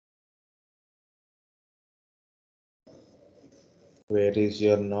Where is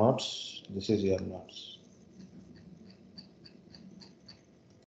your notes? This is your notes.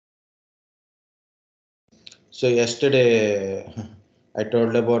 So yesterday I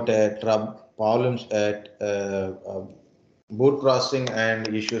told about problems at boot processing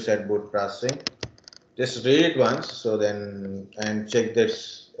and issues at boot processing. Just read it once, so then and check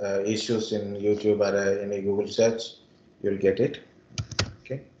this issues in YouTube or in a Google search. You'll get it.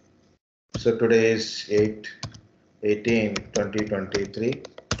 Okay. So today is 8/18/2023.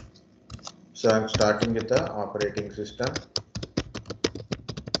 So I'm starting with the operating system.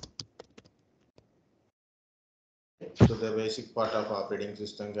 So the basic part of operating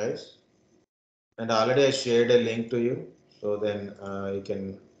system, guys. And already I shared a link to you, so then you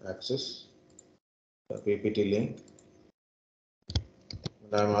can access the PPT link.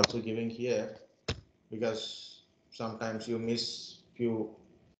 And I'm also giving here because sometimes you miss few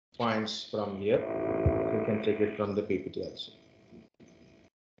points from here. You can check it from the PPT also.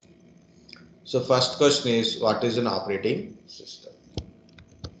 So first question is, what is an operating system?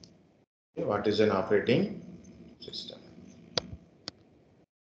 What is an operating system?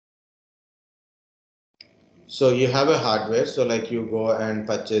 So you have a hardware, so like you go and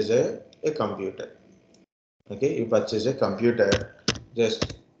purchase a computer. Okay, you purchase a computer,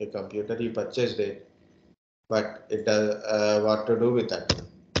 just a computer, you purchased it, but it does what to do with that.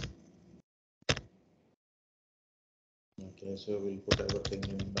 Okay, so we'll put everything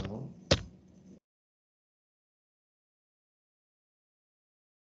in down.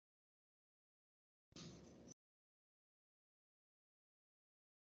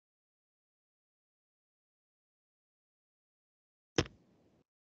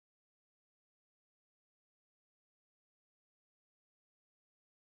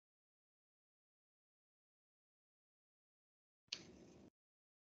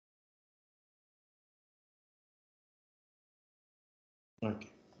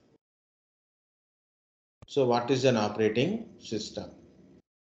 Okay. So what is an operating system?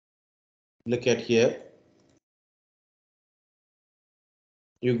 Look at here.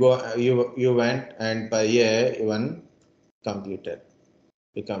 You went and buy one computer.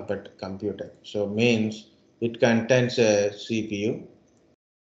 A computer. So means it contains a CPU,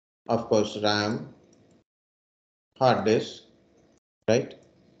 of course RAM, hard disk, right?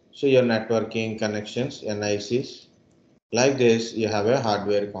 So your networking connections, NICs, like this, you have a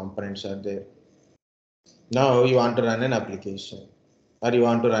hardware components are there. Now you want to run an application or you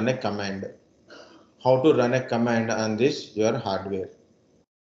want to run a command. How to run a command on this your hardware?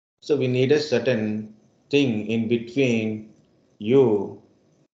 So we need a certain thing in between you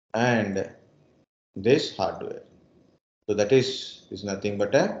and this hardware. So that is nothing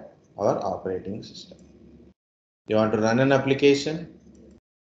but our operating system. You want to run an application,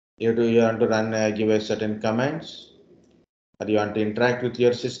 you want to run give a certain commands, or you want to interact with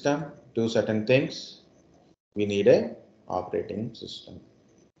your system, do certain things. We need a operating system.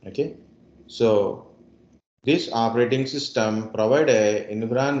 Okay, so this operating system provide a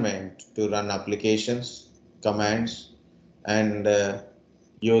environment to run applications, commands, and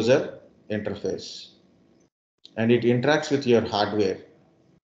user interface, and it interacts with your hardware,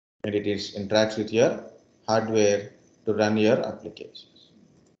 and it is interacts with your hardware to run your applications.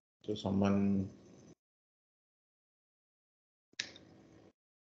 So someone,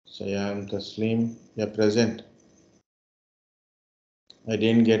 Sayam Taslim, you're present. I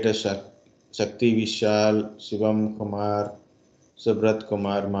didn't get a Shakti Vishal, Shivam Kumar, Subrat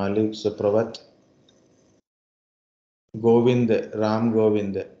Kumar, Malik, Supravat, Govind, Ram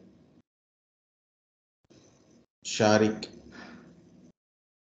Govind, Sharik.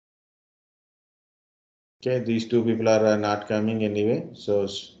 Okay, these two people are not coming anyway. So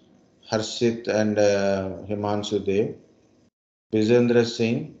Harshit and Himanshu Dev, Vijendra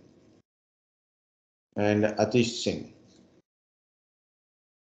Singh and Atish Singh.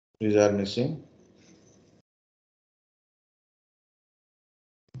 These are missing.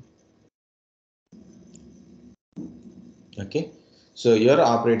 Okay, so your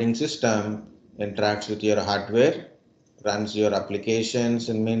operating system interacts with your hardware, runs your applications,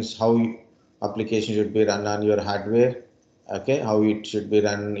 and means how application should be run on your hardware. Okay, how it should be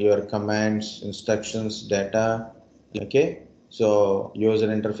run, your commands, instructions, data. Okay, so user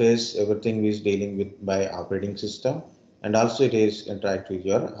interface, everything is dealing with by operating system, and also it is interact with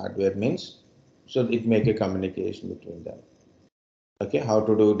your hardware means, so it make a communication between them. Okay, how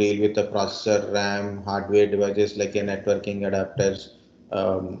to deal with the processor, RAM, hardware devices like a networking adapters,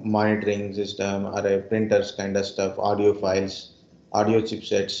 monitoring system, or a printers kind of stuff, audio files, audio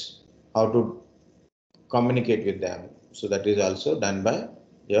chipsets, how to communicate with them. So that is also done by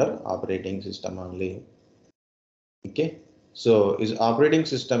your operating system only. Okay, So is operating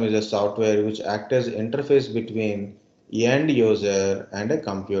system is a software which acts as interface between end user and a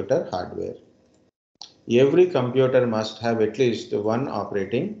computer hardware. Every computer must have at least one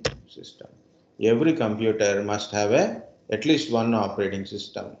operating system. Every computer must have at least one operating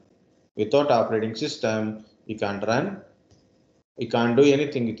system. Without operating system, you can't run, you can't do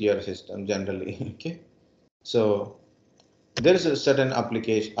anything with your system generally. Okay. So there is a certain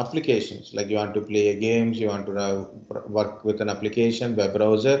applications like you want to play games, you want to work with an application, web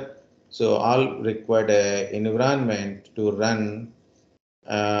browser. So all required a environment to run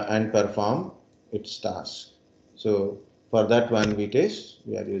and perform its task. So for that one we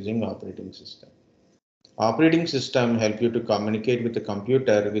are using operating system. Operating system help you to communicate with the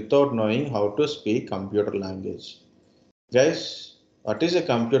computer without knowing how to speak computer language. Guys, what is a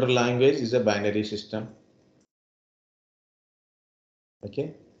computer language? Is a binary system.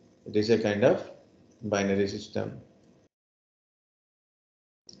 Okay, it is a kind of binary system.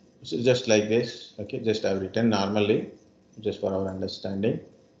 So just like this. Okay, just I've written normally, just for our understanding.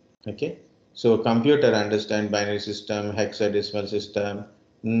 Okay, so computer understand binary system, hexadecimal system,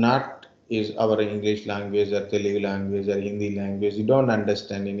 not is our English language or Telugu language or Hindi language. You don't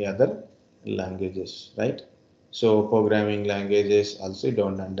understand any other languages, right? So programming languages also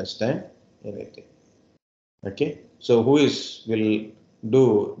don't understand anything. Okay, so who will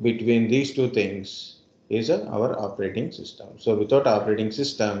do between these two things is our operating system. So without operating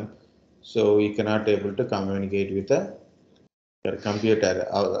system, so we cannot able to communicate with your computer.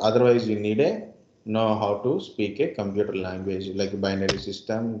 Otherwise, you need a know how to speak a computer language like binary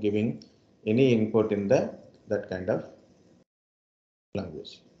system, giving any input in that kind of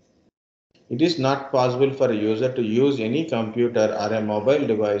language. It is not possible for a user to use any computer or a mobile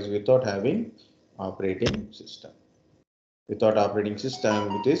device without having operating system. Without operating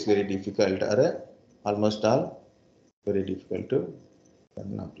system, it is very difficult or almost all very difficult to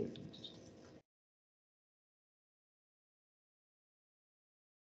run operating system.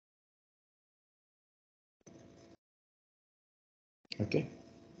 Okay.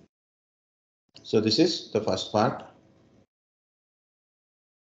 So this is the first part.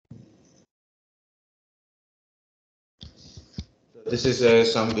 This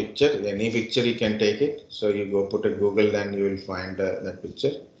is some picture. Any picture you can take it. So you go put a Google, then you will find that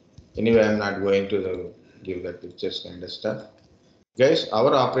picture. Anyway, I'm not going to give that pictures kind of stuff. Guys,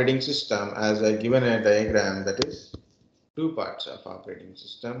 our operating system, as I given a diagram, that is two parts of operating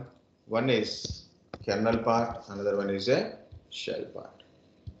system. One is kernel part, another one is a shell part.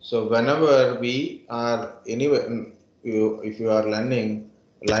 So whenever we are anywhere, if you are learning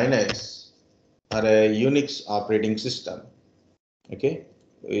Linux or a Unix operating system, okay,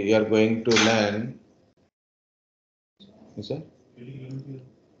 you are going to learn. Is it?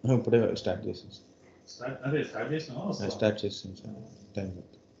 Start this. Start this. Time.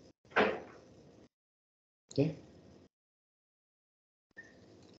 Okay.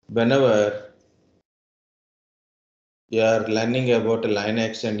 Whenever you are learning about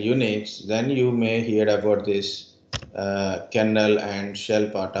Linux and Unix, then you may hear about this kernel and shell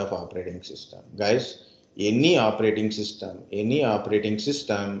part of operating system. Guys, any operating system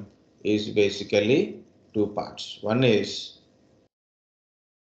is basically two parts. One is,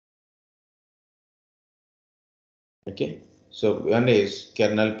 okay, so one is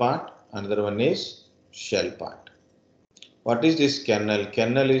kernel part, another one is shell part. What is this kernel?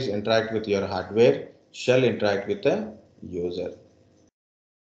 Kernel is interact with your hardware, shell interact with the user.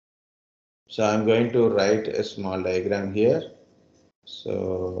 So I'm going to write a small diagram here.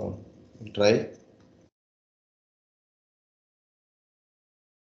 So try.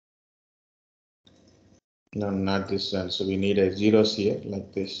 No, not this one. So we need a zeros here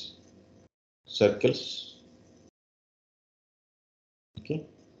like this. Circles. Okay.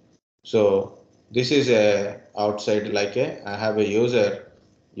 So this is a outside like I have a user.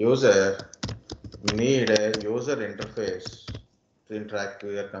 User need a user interface to interact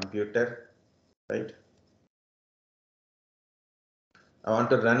with your computer, right? I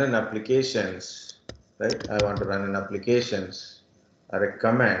want to run an applications, right? I want to run an applications or a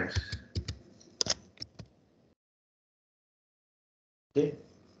command. Okay.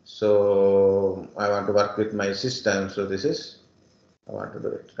 So I want to work with my system. So this is I want to do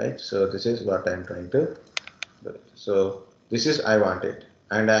it, right? So this is what I'm trying to do. So this is I want it,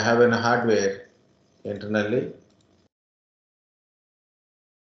 and I have a hardware internally.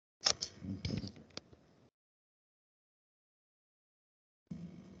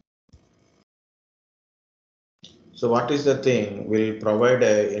 So what is the thing? Will provide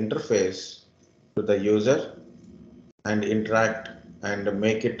a interface to the user and interact and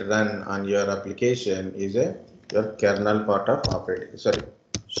make it run on your application is a your kernel part of operating, sorry,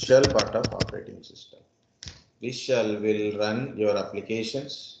 shell part of operating system. This shell will run your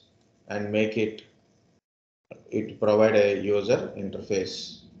applications and make it provide a user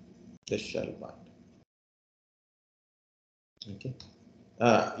interface, the shell part. Okay.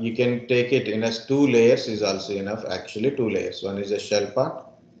 You can take it in as 2 layers is also enough. Actually, 2 layers. One is a shell part,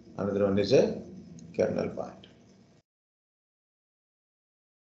 another one is a kernel part.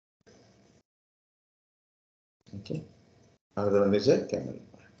 Okay. Another one is a kernel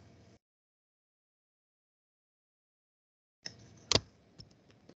part.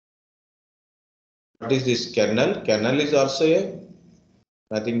 What is this kernel? Kernel is also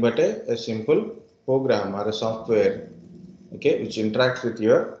nothing but a simple program or a software, okay, which interacts with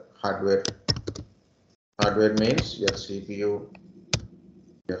your hardware. Hardware means your CPU,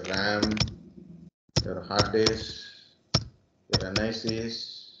 your RAM, your hard disk, your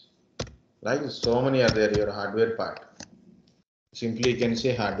NICs, like so many are there, your hardware part. Simply you can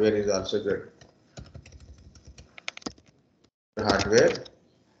say hardware is also good. Hardware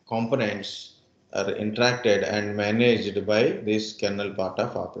components are interacted and managed by this kernel part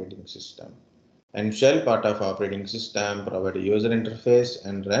of operating system. And shell part of operating system provide user interface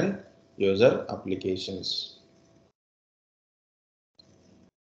and run user applications.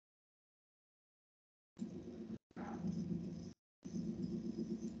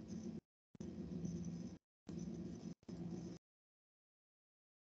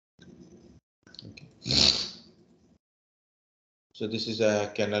 Okay. So this is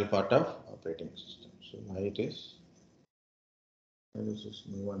a kernel part of operating system. So why it is? Let us just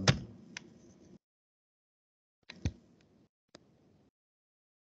move on.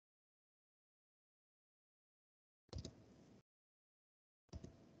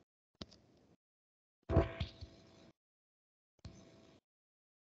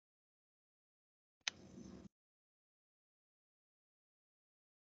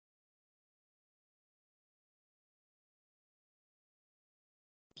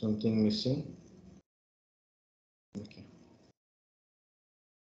 Something missing? Okay.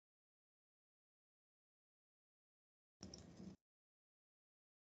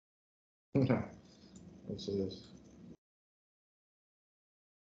 Yes.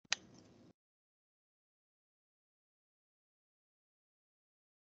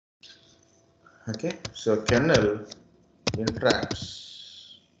 Okay, so kernel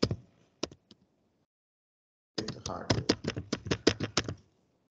interacts with hardware.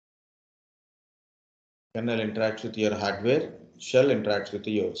 Kernel interacts with your hardware, shell interacts with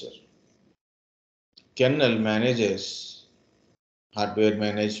the user. Kernel manages hardware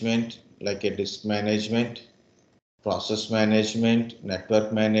management like a disk management, process management,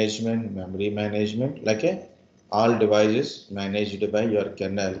 network management, memory management, like a all devices managed by your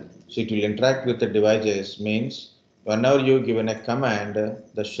kernel. So it will interact with the devices means whenever you given a command,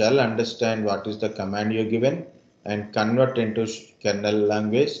 the shell understand what is the command you given and convert into kernel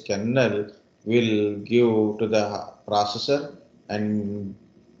language. Kernel will give to the processor, and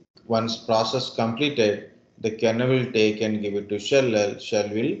once process completed, the kernel will take and give it to shell. Shell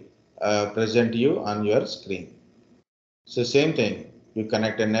will present you on your screen. So same thing, you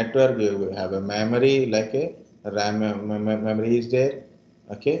connect a network, you have a memory like a RAM memory is there.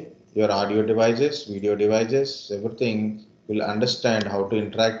 Okay, your audio devices, video devices, everything will understand how to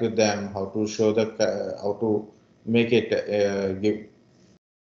interact with them, how to show the how to make it give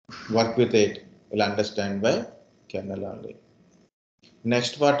work with it. Will understand by kernel only.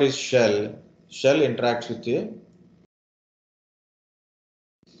 Next part is shell. Shell interacts with the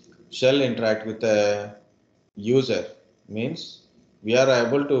shell interact with the user means we are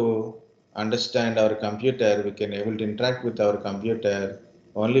able to understand our computer, we can able to interact with our computer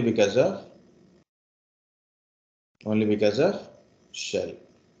only because of shell.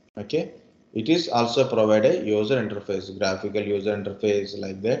 Okay, it is also provide a user interface, graphical user interface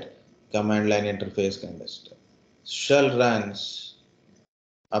like that, command line interface kind of stuff. Shell runs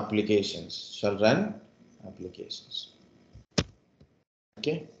applications, shall run applications.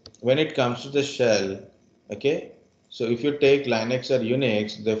 Okay, when it comes to the shell, okay, so if you take Linux or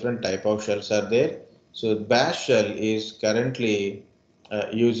Unix, different type of shells are there. So bash shell is currently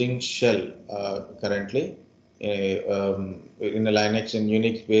using shell currently in the Linux and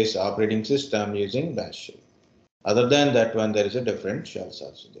Unix based operating system using bash shell. Other than that one, there is a different shells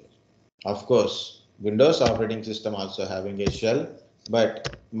also there. Of course, Windows operating system also having a shell,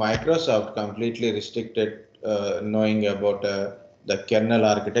 but Microsoft completely restricted knowing about the kernel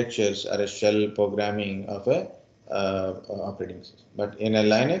architectures or a shell programming of a operating system. But in a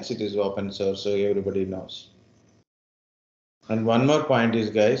Linux, it is open source, so everybody knows. And one more point is,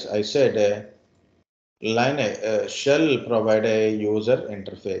 guys, I said Shell provide a user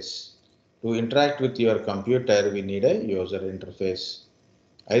interface. To interact with your computer, we need a user interface.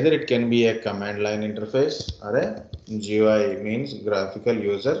 Either it can be a command line interface or a GUI, means graphical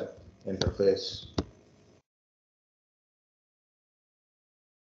user interface.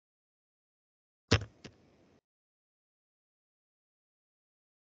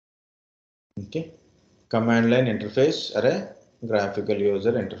 Okay, command line interface or a graphical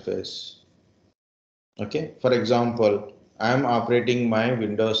user interface. Okay, for example, I am operating my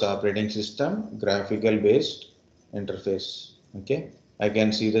Windows operating system graphical based interface. Okay, I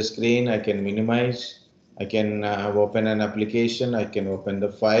can see the screen, I can minimize, I can open an application, I can open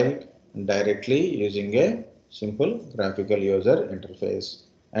the file directly using a simple graphical user interface.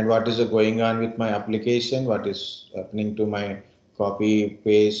 And what is going on with my application, what is happening to my copy,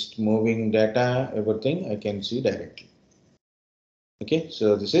 paste, moving data, everything I can see directly. Okay,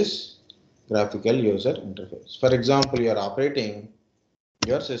 so this is graphical user interface. For example, you are operating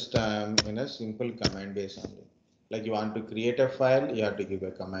your system in a simple command base only. Like you want to create a file, you have to give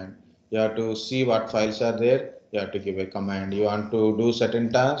a command. You have to see what files are there, you have to give a command. You want to do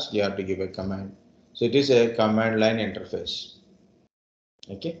certain tasks, you have to give a command. So it is a command line interface.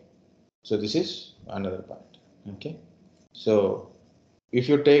 Okay, so this is another part. Okay, so if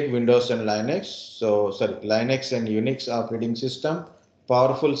you take Windows and Linux, so sorry, Linux and Unix operating system,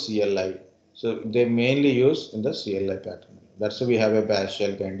 powerful CLI. So they mainly use in the CLI pattern. That's why we have a bash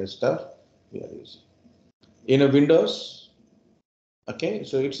shell kind of stuff we are using. In a Windows, okay,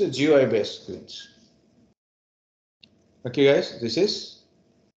 so it's a GUI based screens. Okay, guys, this is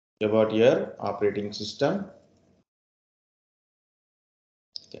about your operating system.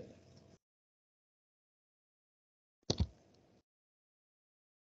 Okay.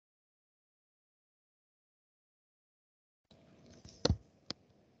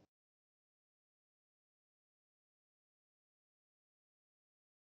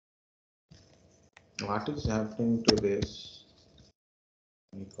 What is happening to this?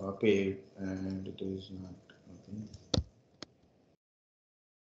 I copy it and it is not. Okay.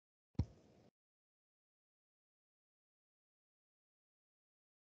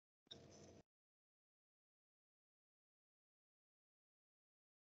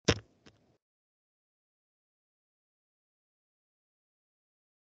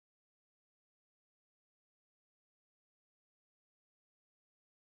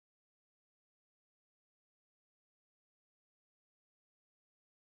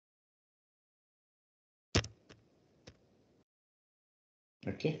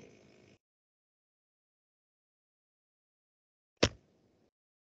 Okay.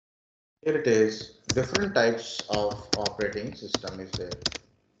 Here it is, different types of operating system is there.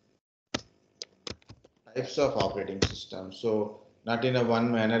 Types of operating system. So not in a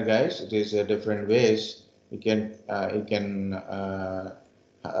one manner, guys. It is a different ways. You can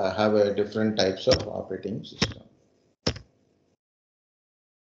have a different types of operating system.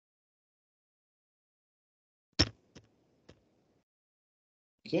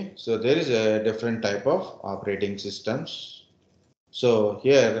 Okay, so there is a different type of operating systems. So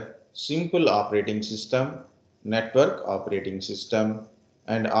here, simple operating system, network operating system,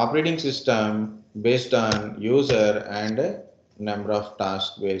 and operating system based on user and number of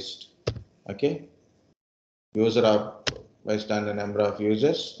tasks based. Okay, user of based on the number of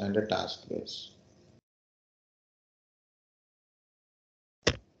users and the task base.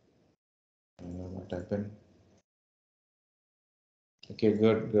 What happened? Okay,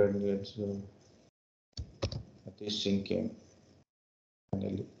 good. So this sync came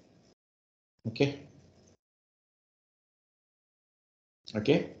finally. Okay.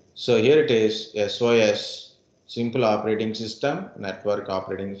 Okay, so here it is SOS, simple operating system, network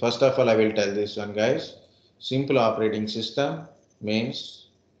operating. First of all, I will tell this one, guys. Simple operating system means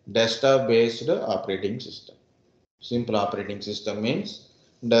desktop based operating system. Simple operating system means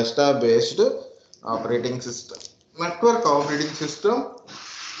desktop based operating system. Network operating system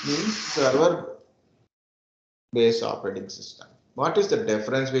means server based operating system. What is the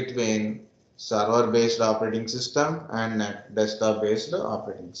difference between server based operating system and desktop based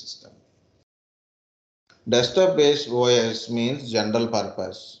operating system? Desktop based OS means general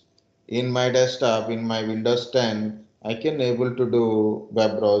purpose. In my desktop, in my Windows 10, I can able to do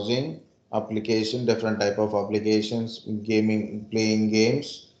web browsing, application, different type of applications, gaming, playing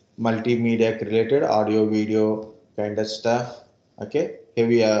games, multimedia related, audio, video kind of stuff. Okay,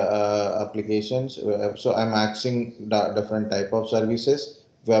 heavy applications. So I'm accessing different type of services,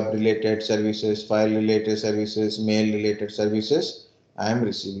 web related services, file related services, mail related services. I am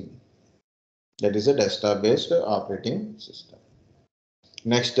receiving. That is a desktop based operating system.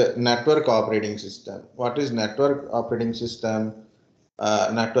 Next, network operating system. What is network operating system?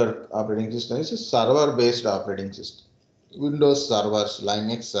 Network operating system is a server-based operating system. Windows servers,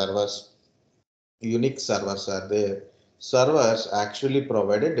 Linux servers, Unix servers are there. Servers actually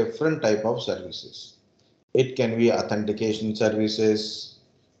provide a different type of services. It can be authentication services,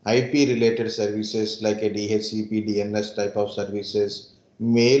 IP related services like a DHCP, DNS type of services,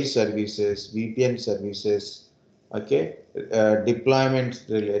 mail services, VPN services, okay, deployment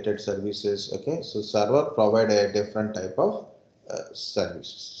related services, okay. So server provide a different type of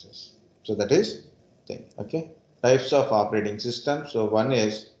services. So that is thing, okay. Types of operating system. So one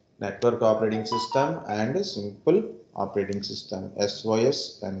is network operating system and a simple operating system,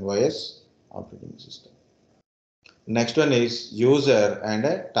 SOS, NOS operating system. Next one is user and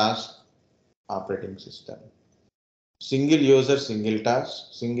a task operating system. Single user, single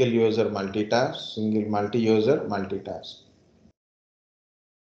task, single user, multitask, single multi-user, multitask.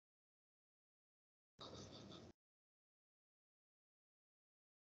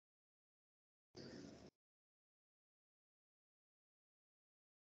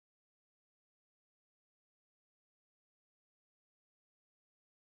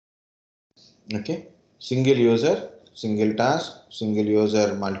 Okay. Single user, single task, single user,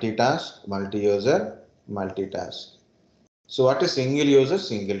 multitask, multi-user, multitask. So what is single user,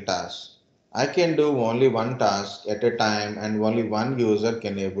 single task? I can do only one task at a time and only one user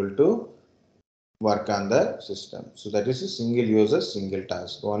can able to work on the system. So that is a single user, single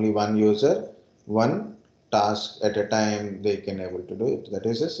task. Only one user, one task at a time they can able to do it. That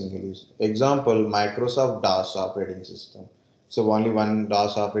is a single user. Example, Microsoft DOS operating system. So only one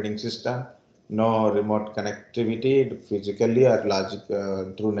DOS operating system, no remote connectivity physically or logic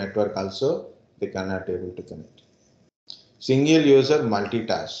through network also they cannot able to connect. Single user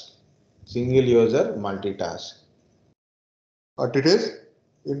multitask. Single user multitask. What it is?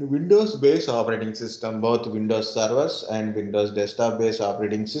 In Windows based operating system, both Windows servers and Windows desktop based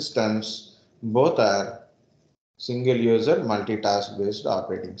operating systems, both are single user multitask based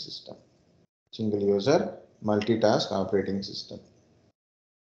operating system. Single user multitask operating system.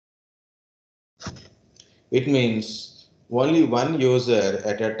 It means only one user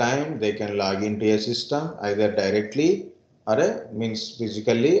at a time they can log into a system either directly or means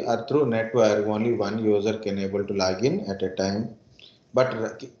physically or through network. Only one user can able to log in at a time.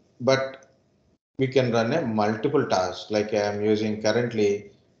 But we can run a multiple tasks like I am using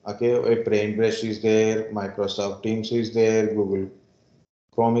currently. Okay, a Brainbrush is there, Microsoft Teams is there, Google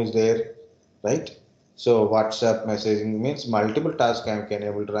Chrome is there, right? So WhatsApp messaging means multiple tasks I can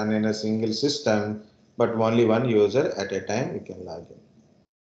able to run in a single system, but only one user at a time we can log in.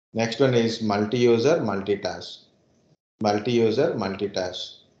 Next one is multi-user multitask. Multi-user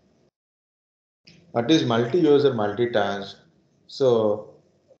multitask. What is multi-user multitask? So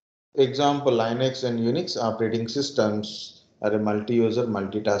example, Linux and Unix operating systems are a multi-user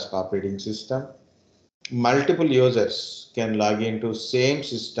multitask operating system. Multiple users can log into same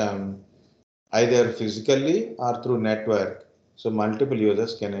system either physically or through network. So multiple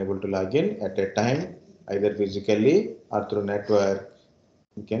users can able to log in at a time either physically or through network.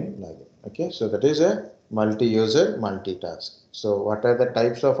 You can log in. Okay, so that is a multi-user multitask. So what are the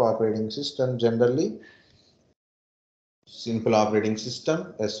types of operating system generally? Simple operating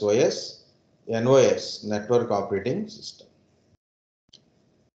system, SOS, NOS, network operating system.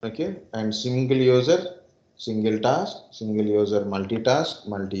 Okay, and single user, single task, single user multitask,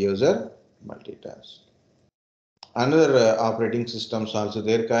 multi-user multitask. Another operating systems also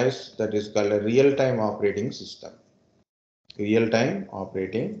there, guys, that is called a real-time operating system. Real-time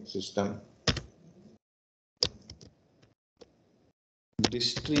operating system.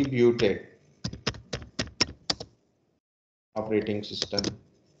 Distributed operating system.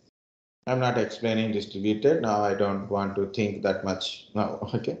 I'm not explaining distributed. Now I don't want to think that much now.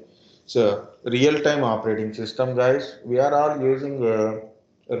 Okay. So real-time operating system, guys, we are all using a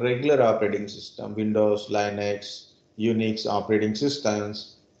regular operating system, Windows, Linux, Unix operating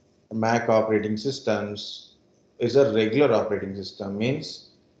systems, Mac operating systems is a regular operating system, means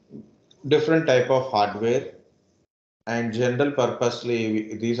different type of hardware and general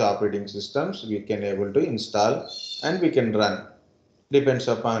purposely these operating systems we can able to install and we can run. Depends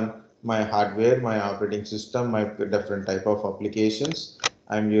upon my hardware, my operating system, my different type of applications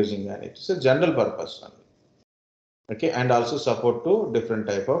I'm using on it. It's a general purpose only. Okay, and also support to different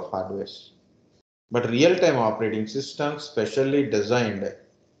type of hardwares. But real-time operating system specially designed,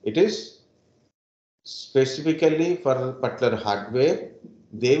 it is specifically for particular hardware,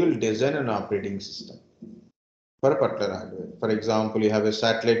 they will design an operating system for a particular hardware. For example, you have a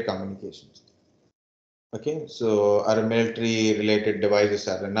satellite communications. Okay, so our military related devices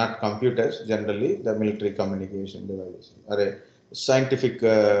are not computers, generally the military communication devices are scientific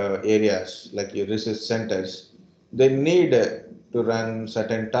areas like your research centers. They need to run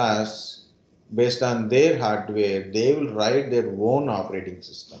certain tasks based on their hardware. They will write their own operating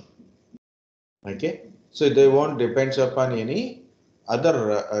system. Okay, so they won't depend upon any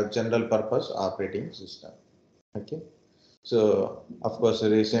other general purpose operating system. Okay, so of course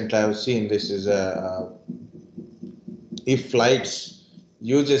recently I have seen this is a if flights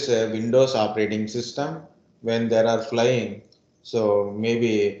uses a Windows operating system when there are flying, so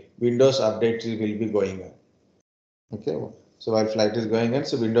maybe Windows updates will be going on. Okay, so while flight is going on,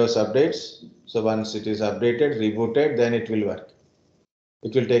 so Windows updates. So once it is updated, rebooted, then it will work.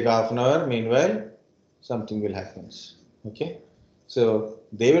 It will take half an hour. Meanwhile, something will happen. Okay, so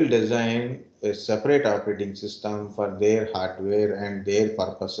they will design a separate operating system for their hardware and their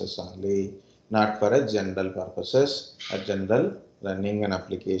purposes only, not for a general purposes, a general running and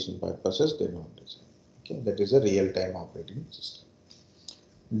application purposes they don't design. Okay, that is a real-time operating system.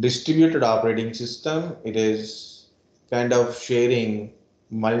 Distributed operating system, it is kind of sharing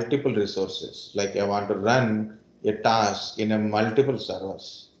multiple resources. Like I want to run a task in a multiple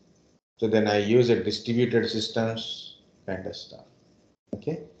servers. So then I use a distributed systems kind of stuff.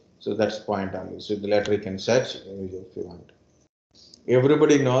 Okay, so that's point only. So later you can search if you want.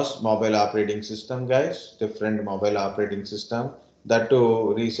 Everybody knows mobile operating system, guys. Different mobile operating system. That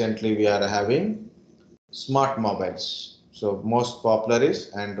too, recently we are having smart mobiles. So most popular is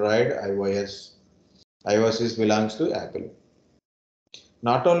Android, iOS. iOS is belongs to Apple.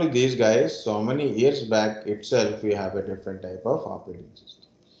 Not only these guys, so many years back itself, we have a different type of operating system.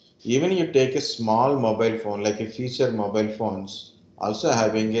 Even you take a small mobile phone, like a feature mobile phones, also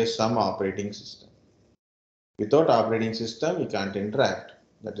having a some operating system. Without operating system, you can't interact.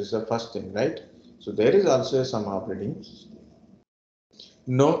 That is the first thing, right? So there is also some operating system.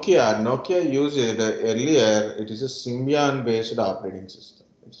 Nokia used earlier, it is a Symbian based operating system.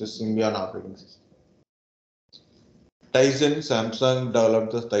 It's a Symbian operating system. Tizen, Samsung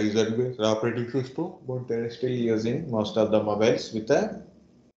developed the Tizen based operating system, but they're still using most of the mobiles with a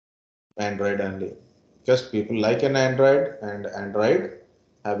Android only. Because people like an Android and Android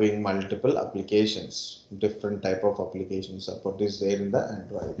having multiple applications, different type of application support is there in the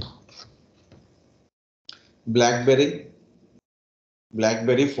Android. BlackBerry,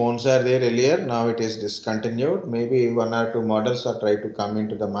 BlackBerry phones are there earlier, now it is discontinued. Maybe one or two models are trying to come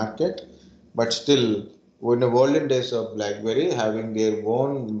into the market, but still, in the olden days of BlackBerry, having their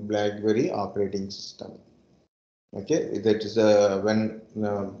own BlackBerry operating system. Okay, that is when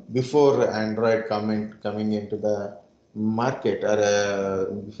before Android coming into the market,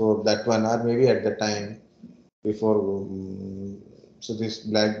 or before that one, or maybe at the time before. So this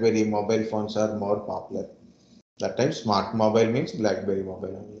BlackBerry mobile phones are more popular. That time smart mobile means BlackBerry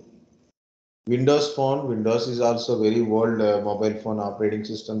mobile only. Windows phone, Windows is also very old mobile phone operating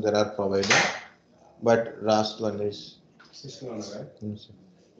system there are provided, but last one is 61, right? Yes.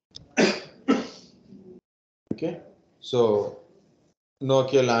 Okay, so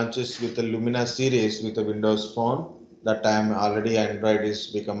Nokia launches with the Lumina series with a Windows phone. That time already Android is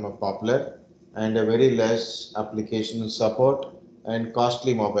become a popular and a very less application support and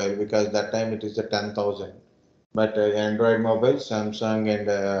costly mobile because that time it is a 10,000. But Android mobile, Samsung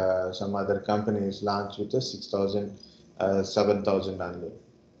and some other companies launch with a 6,000, 7,000 only.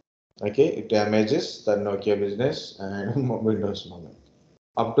 Okay, it damages the Nokia business and Windows mobile.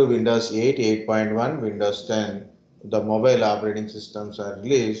 Up to Windows 8, 8.1, Windows 10, the mobile operating systems are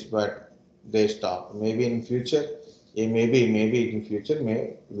released, but they stop. Maybe in future, maybe in future,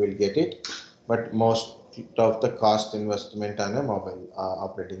 may will get it, but most of the cost investment on a mobile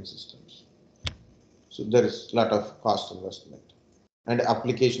operating systems. So there is a lot of cost investment, and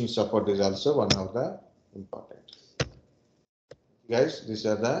application support is also one of the important. Guys, these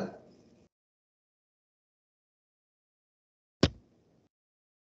are the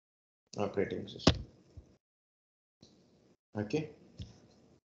operating system. Okay,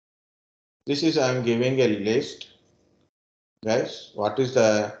 this is I am giving a list. Guys, what is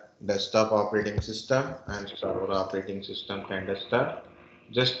the desktop operating system and server operating system kind of stuff?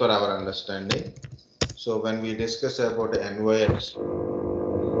 Just for our understanding. So when we discuss about NOS,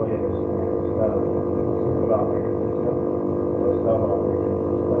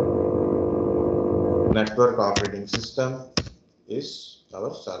 network operating system is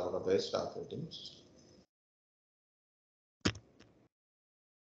our server-based operating system.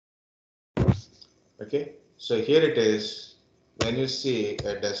 Okay, so here it is. When you see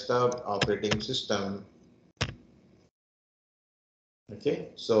a desktop operating system, Okay,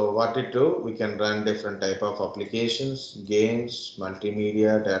 so what it do, we can run different type of applications, games,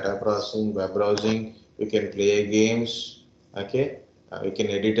 multimedia, data processing, web browsing. We can play games. Okay, we can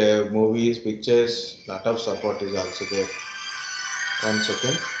edit movies, pictures. Lot of support is also there. 1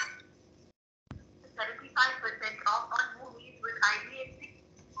 second. 75% off on movies with IPS.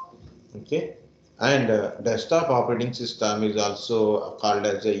 Okay, and desktop operating system is also called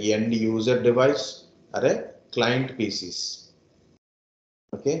as a end user device or a client PCs.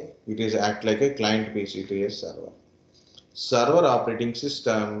 Okay, it is act like a client PC to a server. Server operating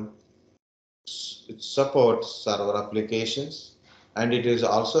system, it supports server applications, and it is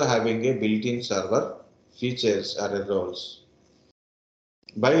also having a built-in server features or roles.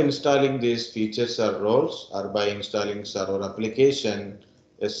 By installing these features or roles, or by installing server application,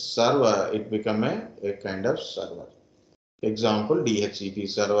 a server, it become a kind of server. Example, DHCP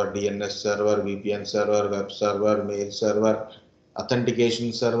server, DNS server, VPN server, web server, mail server,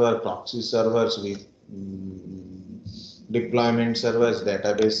 authentication server, proxy servers, with deployment servers,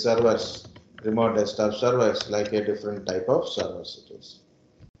 database servers, remote desktop servers, like a different type of servers it is.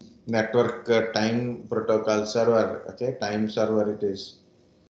 Network time protocol server, okay, time server it is.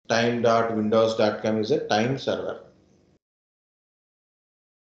 Time.windows.com is a time server.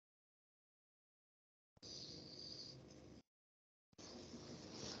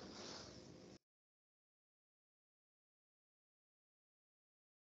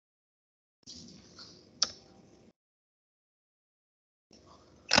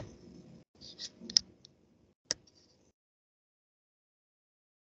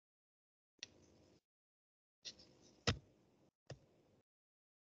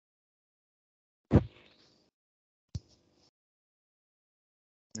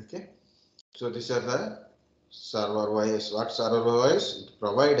 Okay, so these are the server OS. What server OS? It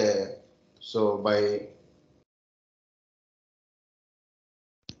provide a, so by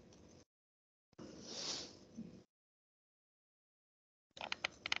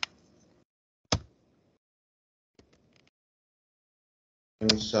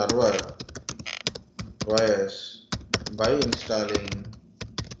in server OS, by installing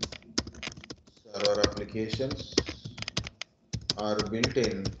server applications or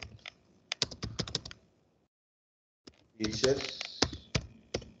built-in features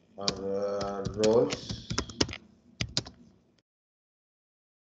or roles,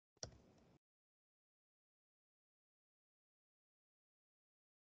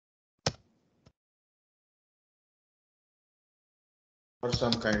 or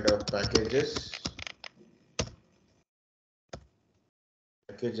some kind of packages.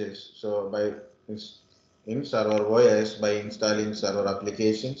 So by in server OS, by installing server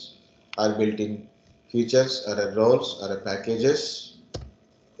applications or built-in features or roles or packages,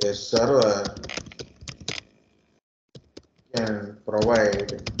 a server can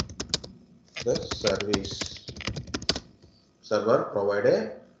provide the service. Server provide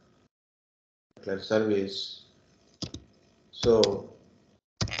a particular service. So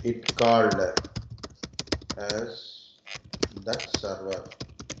it called as that server.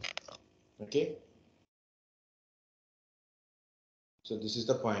 Okay. So this is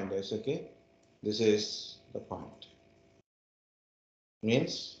the point, guys. Okay. This is the point.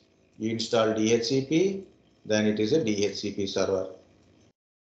 Means you install DHCP, then it is a DHCP server.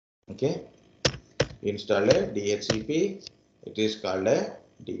 Okay. You install a DHCP, it is called a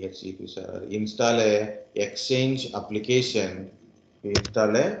DHCP server. Install a Exchange application. You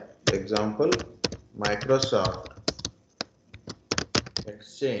install a example Microsoft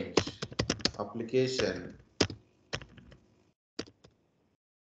Exchange application.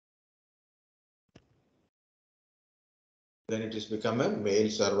 Then it is become a mail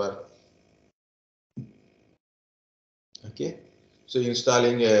server. Okay, so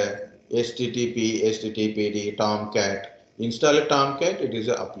installing a HTTP, HTTPD, Tomcat. Install a Tomcat, it is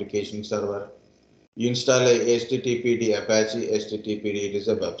an application server. You install a HTTPD, Apache, HTTPD, it is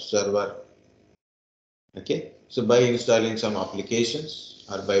a web server. Okay, so by installing some applications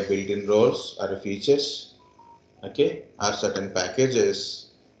or by built-in roles or features, okay, or certain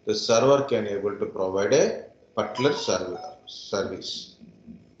packages, the server can able to provide a particular service.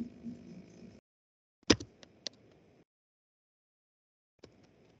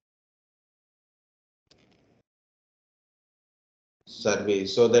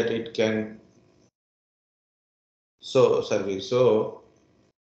 Service so that it can service, so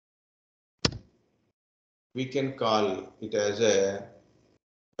we can call it as a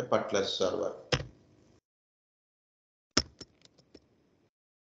particular server.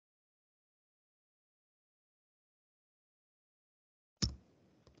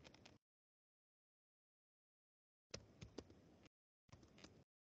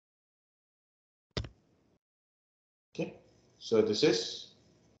 So this is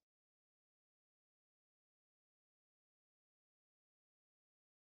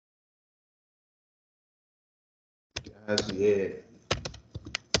as a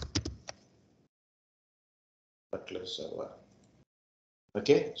Butler server.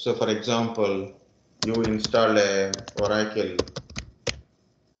 Okay, so for example, you install a Oracle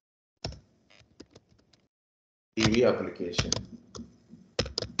DB application.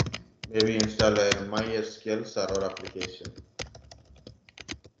 Maybe install a MySQL server application.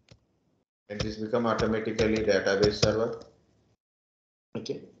 And this become automatically database server.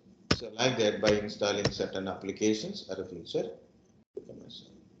 Okay, so like that, by installing certain applications or a feature become a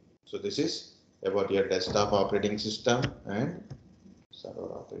server. So this is about your desktop operating system and server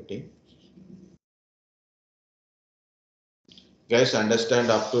operating. Guys,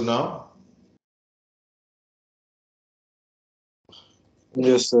 understand up to now?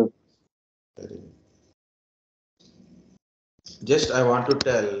 Yes, sir. Very good. Just I want to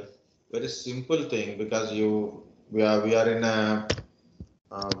tell very simple thing, because we are in a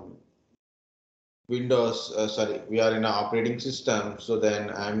um, Windows, sorry, we are in an operating system. So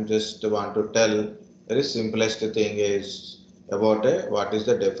then I'm just want to tell very simplest thing is about what is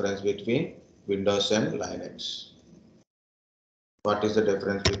the difference between Windows and Linux. What is the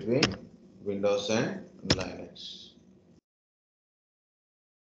difference between Windows and Linux?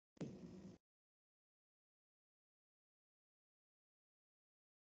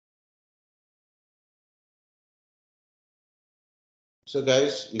 So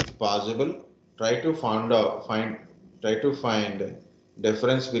guys, if possible, try to find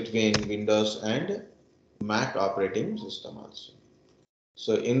difference between Windows and Mac operating system also.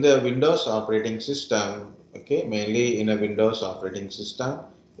 So in the Windows operating system, okay, mainly in a Windows operating system,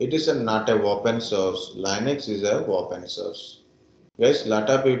 it is not a open source. Linux is a open source. Yes, lot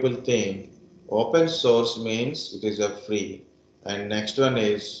of people think open source means it is a free, and next one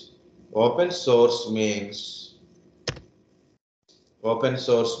is open source means open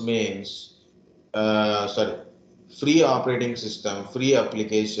source means sorry, free operating system, free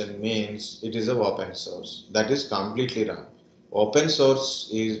application means it is a open source. That is completely wrong. Open source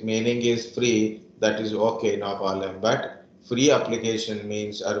is meaning is free, that is okay, no problem. But free application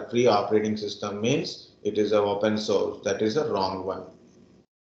means, or free operating system means it is a open source. That is a wrong one.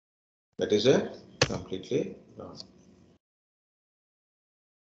 That is a completely wrong.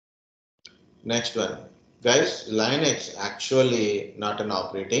 Next one. Guys, Linux actually not an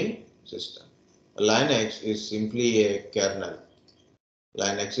operating system. Linux is simply a kernel.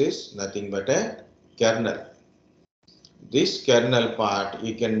 Linux is nothing but a kernel. This kernel part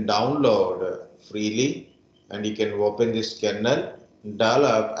you can download freely, and you can open this kernel,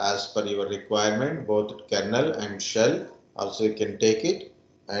 develop as per your requirement, both kernel and shell. Also you can take it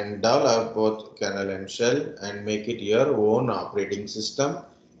and develop both kernel and shell and make it your own operating system,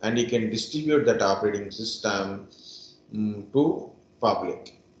 and you can distribute that operating system to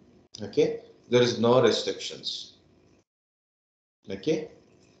public. Okay, there is no restrictions. Okay,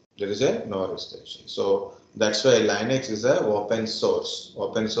 there is a no restriction. So that's why Linux is a open source.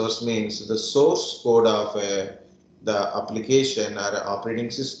 Open source means the source code of the application or a operating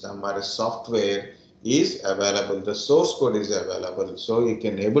system or a software is available. The source code is available. So you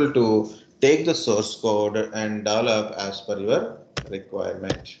can able to take the source code and develop as per your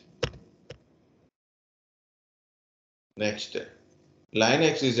requirement. Next.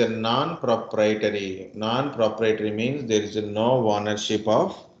 Linux is a non-proprietary. Non-proprietary means there is no ownership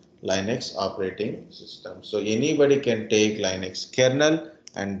of Linux operating system. So anybody can take Linux kernel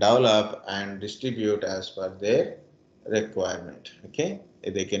and develop and distribute as per their requirement. Okay,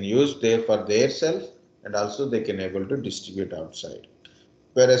 they can use there for their self, and also they can able to distribute outside.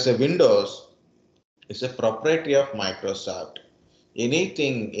 Whereas a Windows is a proprietary of Microsoft.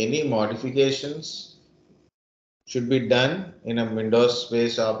 Anything, any modifications should be done in a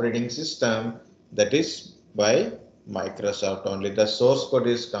Windows-based operating system, that is by Microsoft only. The source code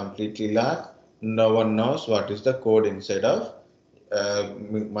is completely locked. No one knows what is the code inside of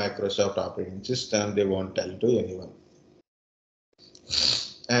Microsoft operating system. They won't tell to anyone.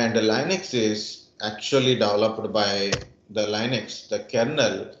 And Linux is actually developed by the Linux. The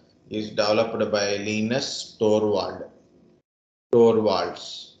kernel is developed by Linus Torvalds.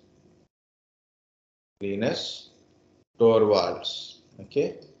 Linus Torvalds.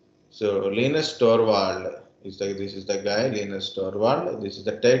 Okay. So Linus Torvald is this is the guy, Linus Torvald. This is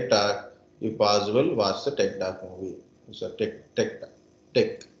the TED Talk. If possible, watch the TED Talk movie. It's a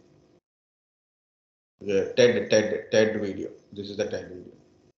tech. Yeah, TED video. This is the TED video.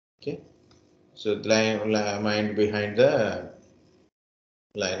 Okay. So mind behind the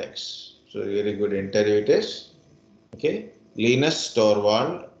Linux. So very good interview it is. Okay. Linus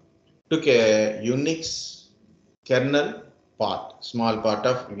Torvald took a Unix kernel part, small part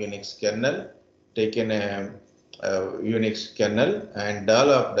of Unix kernel, taken a Unix kernel and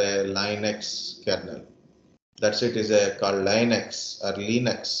developed a Linux kernel. That's it is called Linux or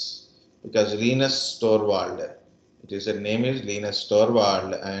Linux because Linus Torvald. It is a name is Linus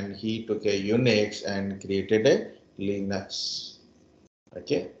Torvald and he took a Unix and created a Linux.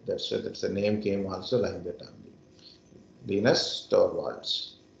 Okay, that's the name came also like that only. Linus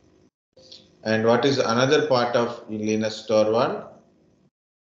Torvalds. And what is another part of Linus Torvald?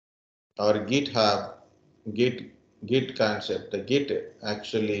 Our GitHub, Git concept. The Git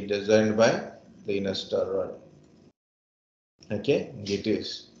actually designed by Linus Torvald. Okay, Git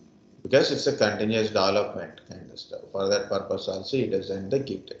is because it's a continuous development kind of stuff. For that purpose also he designed the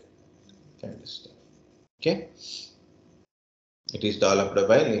Git kind of stuff. Okay, it is developed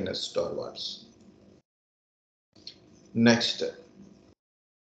by Linus Torvalds. Next,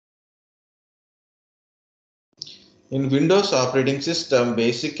 in Windows operating system,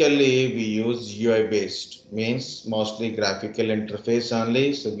 basically we use UI based, means mostly graphical interface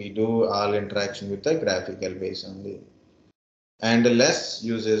only. So we do all interaction with the graphical base only. And less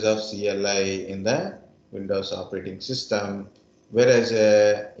uses of CLI in the Windows operating system. Whereas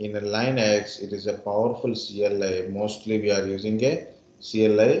in a Linux, it is a powerful CLI. Mostly we are using a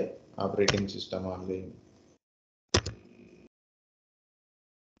CLI operating system only.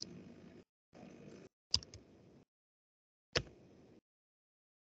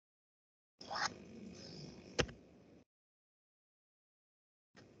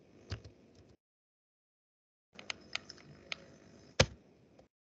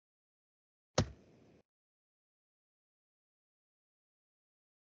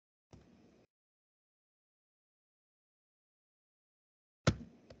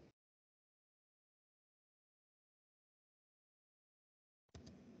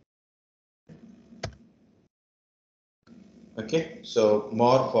 Okay, so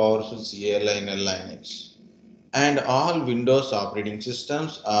more powerful CLI in a Linux. And all Windows operating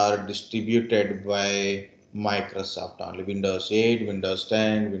systems are distributed by Microsoft only. Windows 8, Windows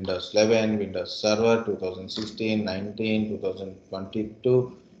 10, Windows 11, Windows Server 2016, 19,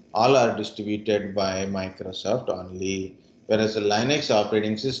 2022, all are distributed by Microsoft only. Whereas the Linux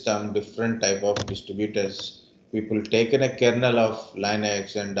operating system, different type of distributors, people taken a kernel of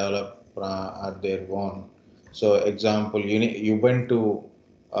Linux and develop at their own. So example, Ubuntu,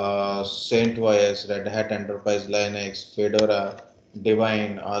 CentOS, Red Hat Enterprise Linux, Fedora,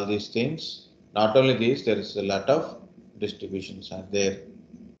 Divine, all these things. Not only these, there is a lot of distributions are there.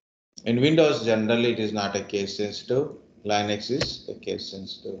 In Windows, generally it is not a case sensitive. Linux is a case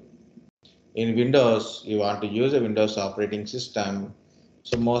sensitive. In Windows, you want to use a Windows operating system,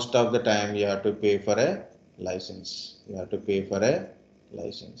 so most of the time you have to pay for a license. You have to pay for a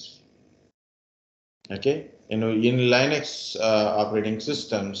license. Okay, in Linux operating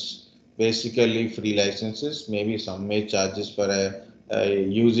systems, basically free licenses, maybe some may charges for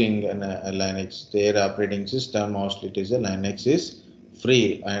using a Linux. Their operating system, mostly it is a Linux is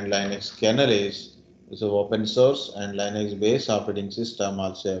free, and Linux kernel is open source, and Linux based operating system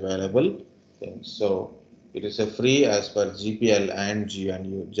also available. So it is a free as per GPL and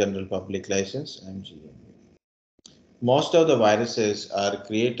GNU, General Public License and GNU. Most of the viruses are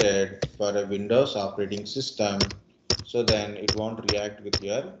created for a Windows operating system, so then it won't react with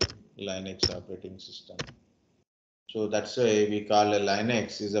your Linux operating system. So that's why we call a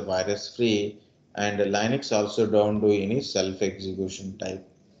Linux is a virus free, and Linux also don't do any self execution type.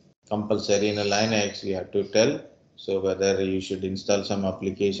 Compulsory in a Linux, we have to tell so whether you should install some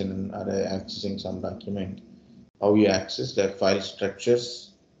application or accessing some document, how you access their file structures,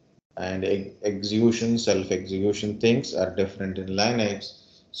 and execution, self-execution things are different in Linux.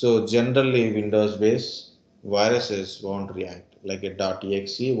 So generally Windows-based viruses won't react, like a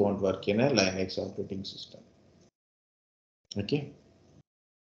 .exe won't work in a Linux operating system. Okay.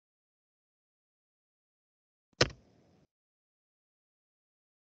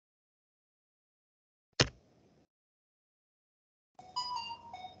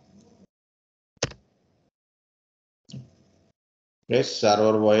 Yes,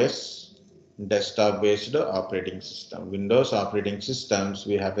 server OS, desktop-based operating system. Windows operating systems,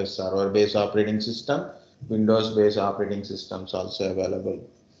 we have a server-based operating system. Windows-based operating systems also available.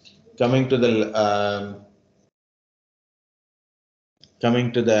 Coming to the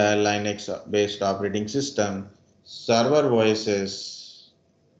Linux-based operating system, server OSs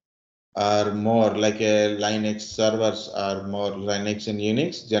are more like a Linux servers are more Linux and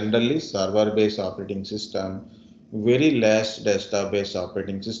Unix. Generally, server-based operating system very less desktop-based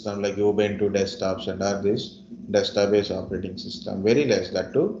operating system like Ubuntu desktops and all this desktop-based operating system. Very less,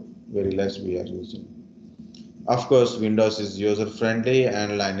 that too, very less we are using. Of course, Windows is user-friendly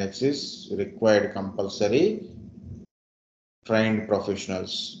and Linux is required compulsory trained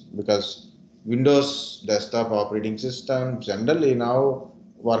professionals because Windows desktop operating system generally now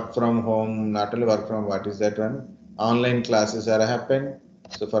work from home, not only work from what is that one, online classes are happen.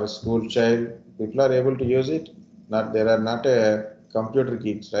 So for a school child, people are able to use it. Not there are not a computer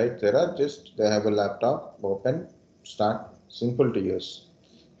kids, right? There are just they have a laptop, open, start, simple to use.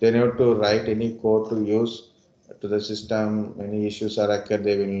 They need to write any code to use to the system. Any issues are occur,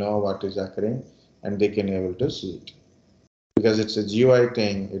 they will know what is occurring and they can able to see it because it's a GUI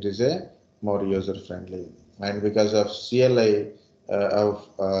thing, it is a more user friendly. And because of CLI of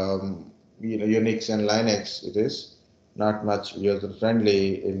Unix and Linux, it is not much user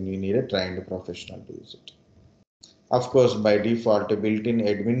friendly and you need a trained professional to use it. Of course, by default, a built-in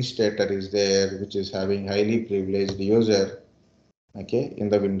administrator is there, which is having highly privileged user. Okay, in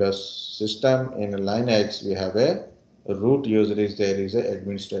the Windows system, in Linux, we have a root user is there is a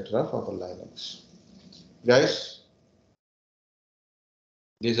administrator of our Linux. Guys,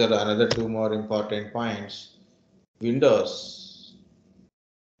 these are another two more important points. Windows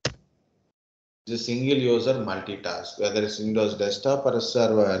is a single user multitask. Whether it's Windows desktop or a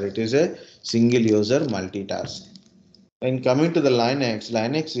server, it is a single user multitask. And coming to the Linux,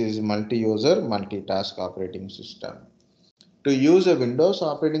 Linux is multi-user multitask operating system. To use a Windows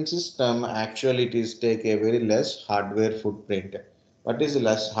operating system, actually it is take a very less hardware footprint. What is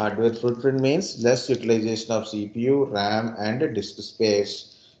less hardware footprint means? Less utilization of CPU, RAM and disk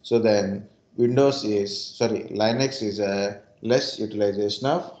space. So then Linux is a less utilization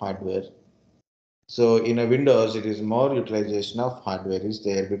of hardware. So in a Windows, it is more utilization of hardware is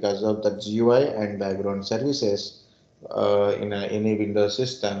there because of the GUI and background services in any Windows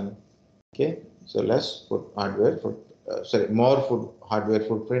system. Okay, so less foot hardware foot more foot hardware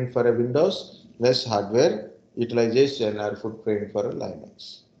footprint for a Windows, less hardware utilization or footprint for a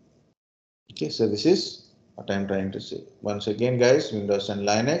Linux. Okay, so this is what I'm trying to say. Once again, guys, Windows and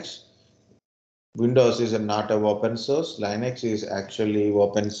Linux. Windows is not a open source. Linux is actually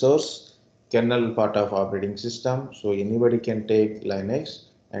open source kernel part of operating system. So anybody can take Linux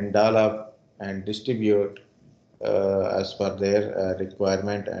and develop and distribute as per their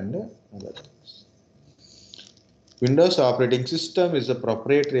requirement and other things. Windows operating system is a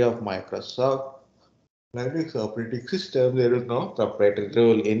proprietary of Microsoft. Linux operating system, there is no proprietary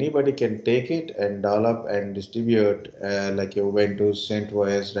rule. Anybody can take it and develop and distribute like Ubuntu,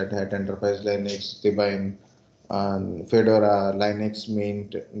 CentOS, Red Hat Enterprise Linux, Debian, Fedora, Linux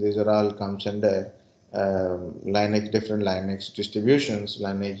Mint. These are all comes under Linux, different Linux distributions.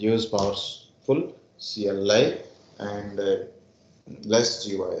 Linux use powerful CLI and less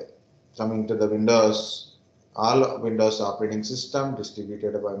GUI. Coming to the Windows, all Windows operating system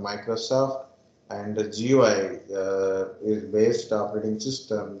distributed by Microsoft and the GUI is based operating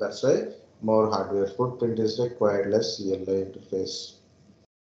system. That's why more hardware footprint is required, less CLI interface.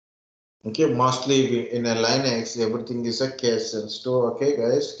 Okay, mostly in a Linux, everything is a case sensitive. Okay,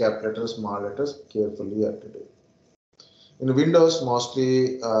 guys, cap letters, small letters, carefully you have to do. In Windows,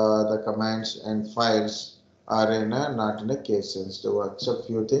 mostly the commands and files are not in a case sensitive, except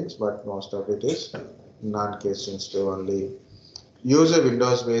few things, but most of it is non-case sensitive only. Use a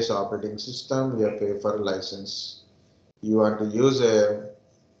Windows-based operating system, you pay for a license. You want to use a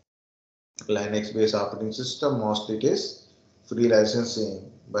Linux-based operating system, mostly it is free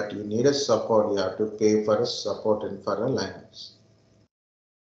licensing, but you need a support, you have to pay for a support and for a Linux.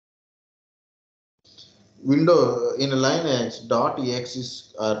 Window in Linux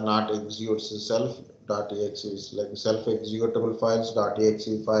 .exe are not executes self.exe is like self-executable files,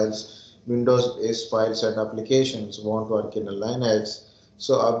 .exe files, Windows-based files and applications won't work in a Linux.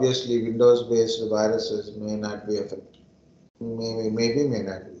 So obviously Windows-based viruses may not be affected. Maybe may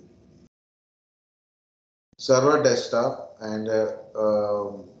not be. Server desktop and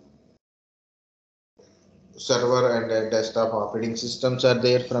server and desktop operating systems are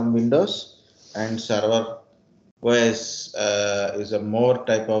there from Windows, and server OS is a more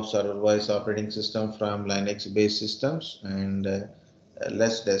type of server OS operating system from Linux based systems and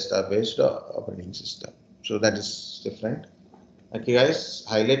less desktop based operating system. So that is different. Okay, guys,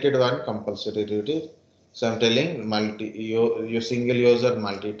 highlighted one compulsory duty. So I'm telling you single user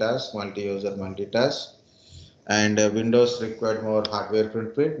multi-user multitask, and Windows required more hardware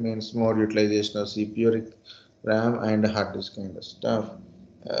footprint means more utilization of CPU, RAM, and hard disk kind of stuff.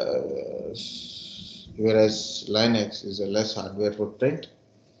 Whereas Linux is a less hardware footprint,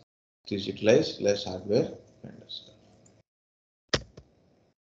 it is utilized less hardware kind of stuff.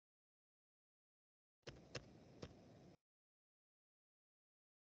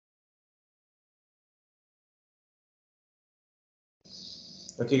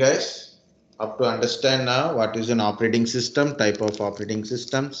 Okay, guys, up to understand now what is an operating system, type of operating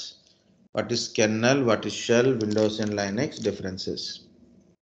systems, what is kernel, what is shell, Windows and Linux differences.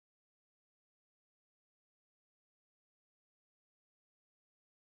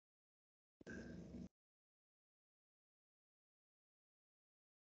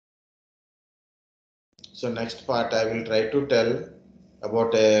 So next part I will try to tell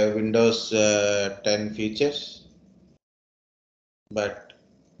about Windows 10 features, but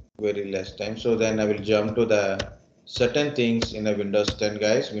very less time. So then I will jump to the certain things in a Windows 10,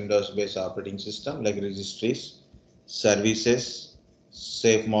 guys, Windows based operating system like registries, services,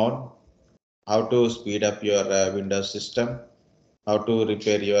 safe mode, how to speed up your Windows system, how to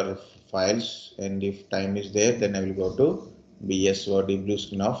repair your files, and if time is there, then I will go to BSOD, blue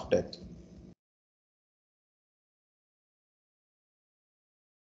screen of death.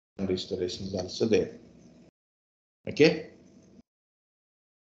 Restoration is also there. Okay.